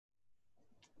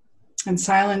And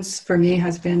silence for me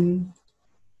has been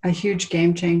a huge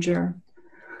game changer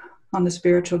on the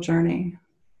spiritual journey.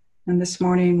 And this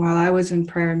morning, while I was in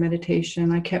prayer and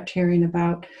meditation, I kept hearing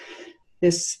about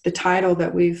the title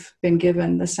that we've been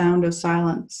given, The Sound of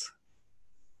Silence.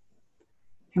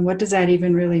 And what does that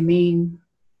even really mean?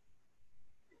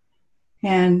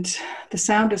 And the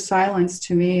sound of silence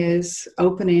to me is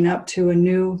opening up to a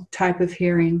new type of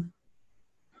hearing.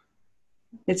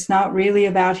 It's not really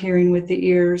about hearing with the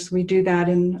ears. We do that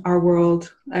in our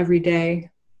world every day.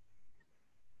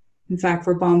 In fact,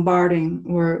 we're bombarded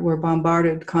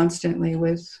constantly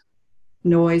with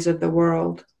noise of the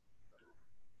world.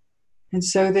 And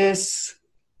so this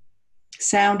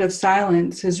sound of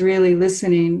silence is really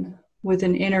listening with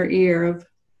an inner ear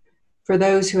for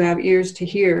those who have ears to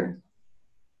hear.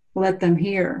 Let them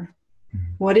hear.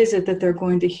 What is it that they're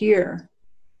going to hear?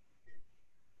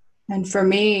 And for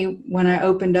me, when I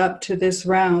opened up to this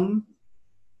realm,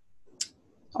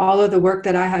 all of the work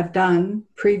that I had done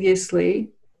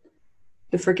previously,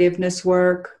 the forgiveness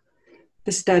work,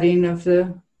 the studying of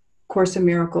the Course in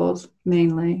Miracles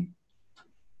mainly,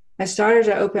 I started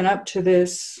to open up to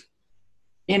this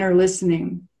inner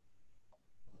listening.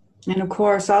 And of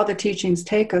course, all the teachings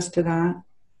take us to that.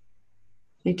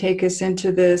 They take us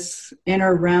into this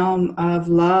inner realm of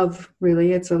love,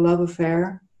 really. It's a love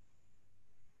affair.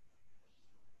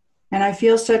 And I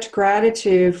feel such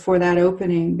gratitude for that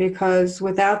opening, because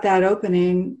without that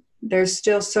opening, there's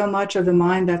still so much of the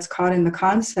mind that's caught in the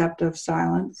concept of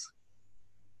silence.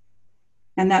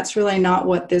 And that's really not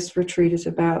what this retreat is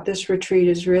about. This retreat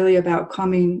is really about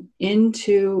coming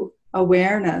into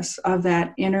awareness of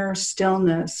that inner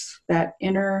stillness, that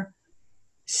inner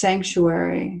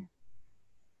sanctuary.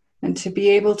 And to be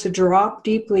able to drop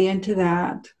deeply into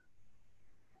that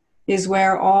is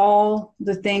where all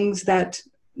the things that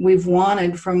we've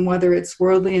wanted from, whether it's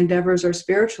worldly endeavors or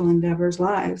spiritual endeavors,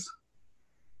 lies.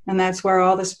 And that's where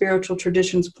all the spiritual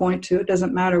traditions point to. It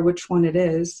doesn't matter which one it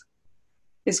is.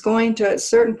 It's going to, at a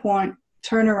certain point,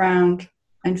 turn around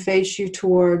and face you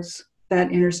towards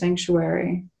that inner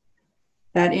sanctuary,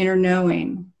 that inner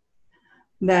knowing,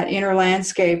 that inner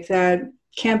landscape that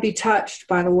can't be touched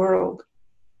by the world.